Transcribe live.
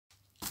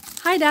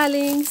Hi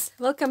darlings,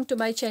 welcome to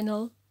my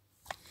channel.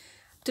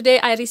 Today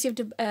I received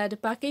the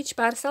package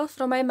parcel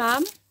from my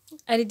mom,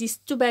 and it is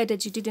too bad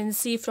that you didn't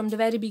see from the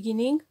very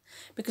beginning,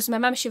 because my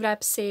mom, she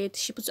wraps it,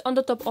 she puts on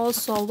the top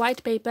also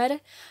white paper,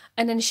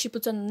 and then she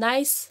puts on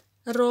nice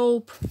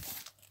rope,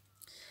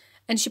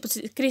 and she puts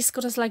it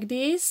crisscross like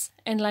this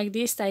and like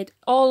this, tied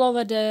all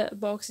over the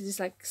box. It is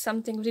like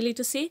something really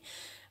to see,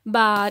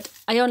 but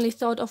I only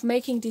thought of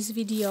making this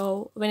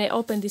video when I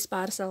opened this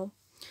parcel.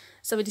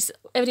 So it is,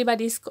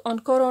 everybody's on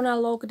corona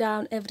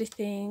lockdown,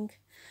 everything.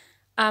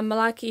 I'm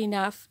lucky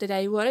enough that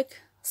I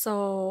work,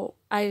 so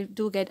I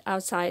do get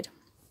outside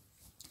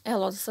a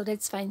lot, so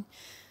that's fine.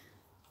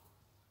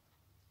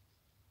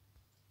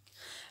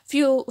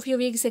 Few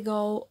weeks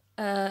ago,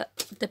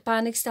 the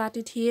panic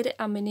started here.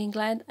 I'm in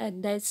England,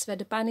 and that's where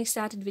the panic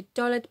started, with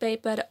toilet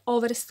paper,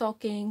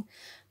 overstocking,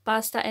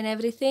 pasta and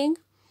everything.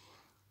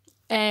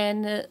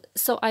 And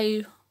so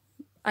I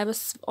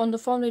was on the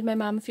phone with my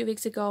mom a few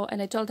weeks ago,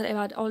 and I told her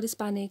about all this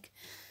panic.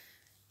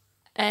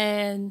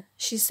 And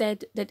she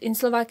said that in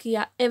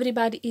Slovakia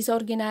everybody is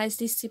organized,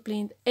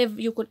 disciplined.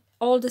 You could,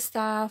 all the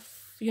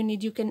stuff you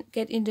need, you can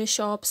get in the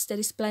shops. There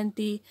is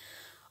plenty,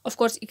 of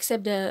course,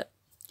 except the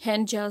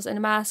hand gels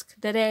and mask.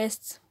 The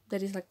rest,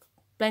 there is like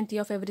plenty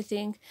of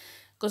everything,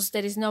 because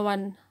there is no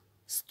one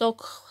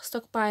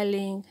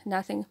stockpiling,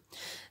 nothing.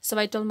 So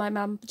I told my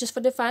mom, just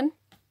for the fun,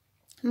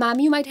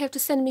 Mom, you might have to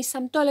send me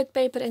some toilet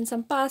paper and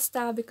some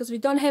pasta, because we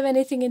don't have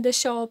anything in the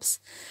shops.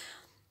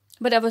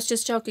 But I was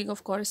just joking,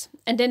 of course.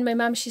 And then my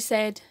mom, she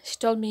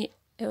told me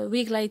a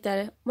week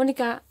later,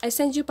 Monica, I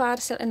sent you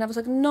parcel. And I was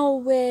like, no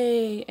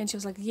way. And she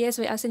was like, yes,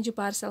 wait, I sent you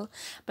parcel.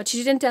 But she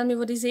didn't tell me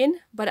what is in.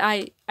 But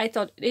I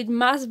thought it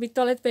must be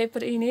toilet paper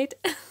in it.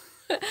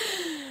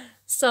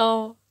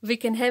 So we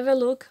can have a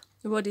look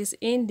what is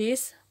in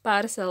this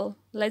parcel.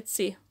 Let's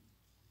see.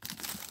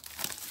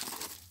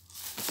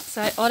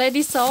 So I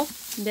already saw.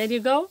 There you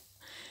go.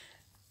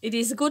 It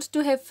is good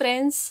to have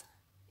friends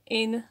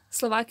in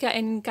Slovakia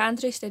and in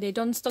countries that they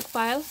don't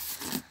stockpile.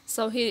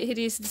 So here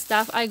is the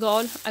stuff I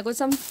got. I got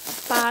some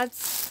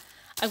pads.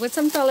 I got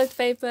some toilet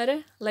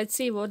paper. Let's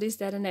see what is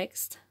there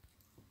next.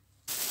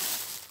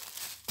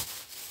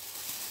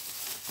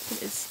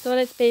 It's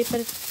toilet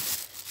paper,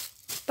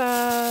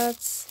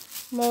 pads,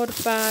 more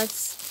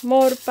pads,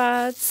 more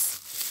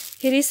pads.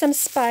 Here is some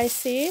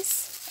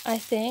spices. I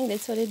think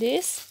that's what it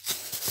is.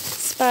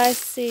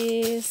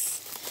 Spices.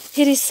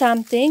 Here is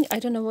something. I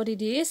don't know what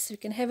it is. We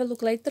can have a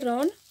look later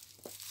on.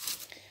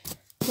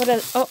 What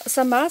else? Oh,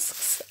 some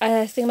masks.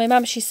 I think my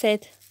mom, she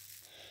said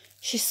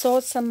she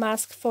sold some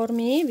masks for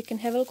me. We can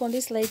have a look on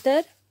this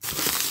later.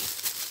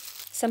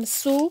 Some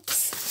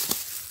soups,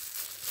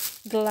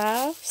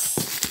 gloves,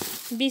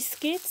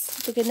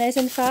 biscuits to get nice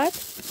and fat,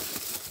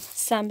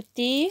 some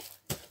tea,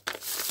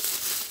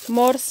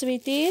 more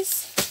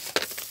sweeties,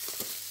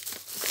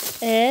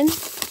 and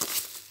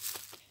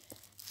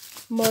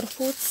more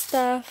food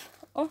stuff.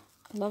 Oh,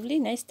 lovely,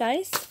 nice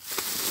ties.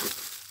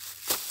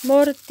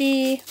 More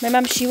tea. My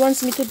mom, she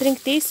wants me to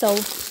drink tea, so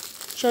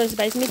she always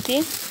buys me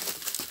tea.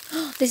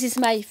 This is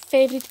my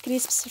favorite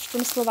crisps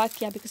from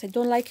Slovakia, because I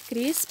don't like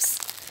crisps,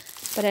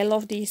 but I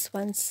love these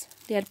ones.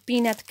 They are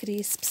peanut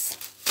crisps.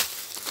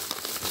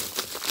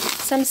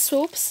 Some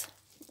soups,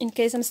 in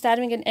case I'm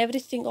starving and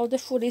everything, all the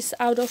food is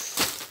out of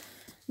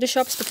the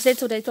shops, because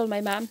that's what I told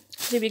my mom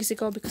 3 weeks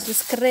ago, because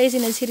there's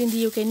craziness here in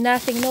the UK.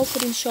 Nothing, no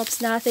food in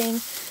shops,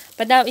 nothing.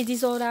 But now it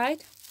is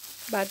alright.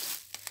 But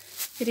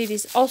here it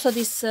is. Also,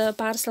 this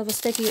parcel was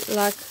taking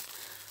like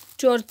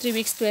 2 or 3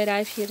 weeks to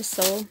arrive here,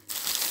 so.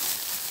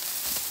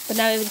 But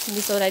now everything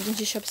is alright in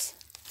the shops.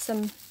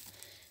 Some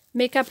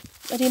makeup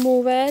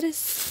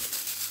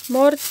removers,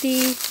 more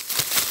tea,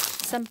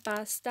 some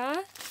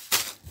pasta,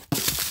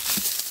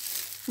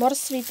 more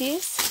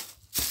sweeties.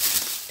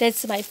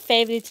 That's my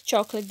favorite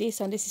chocolate, this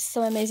one. This is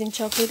so amazing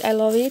chocolate. I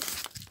love it.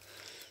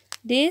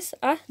 This,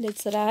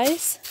 that's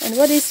rice. And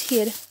what is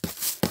here?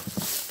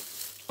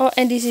 Oh,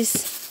 and this is,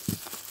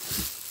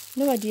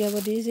 no idea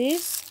what this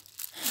is.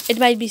 It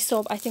might be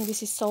soap. I think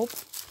this is soap.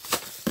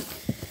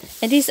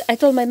 And this, I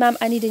told my mom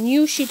I need a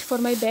new sheet for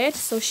my bed,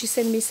 so she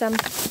sent me some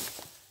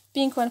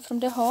pink one from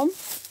the home.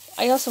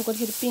 I also got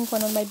here a pink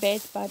one on my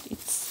bed, but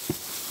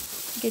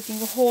it's getting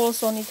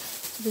holes on it.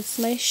 That's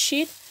my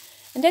sheet.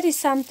 And that is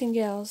something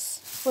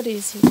else. What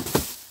is it?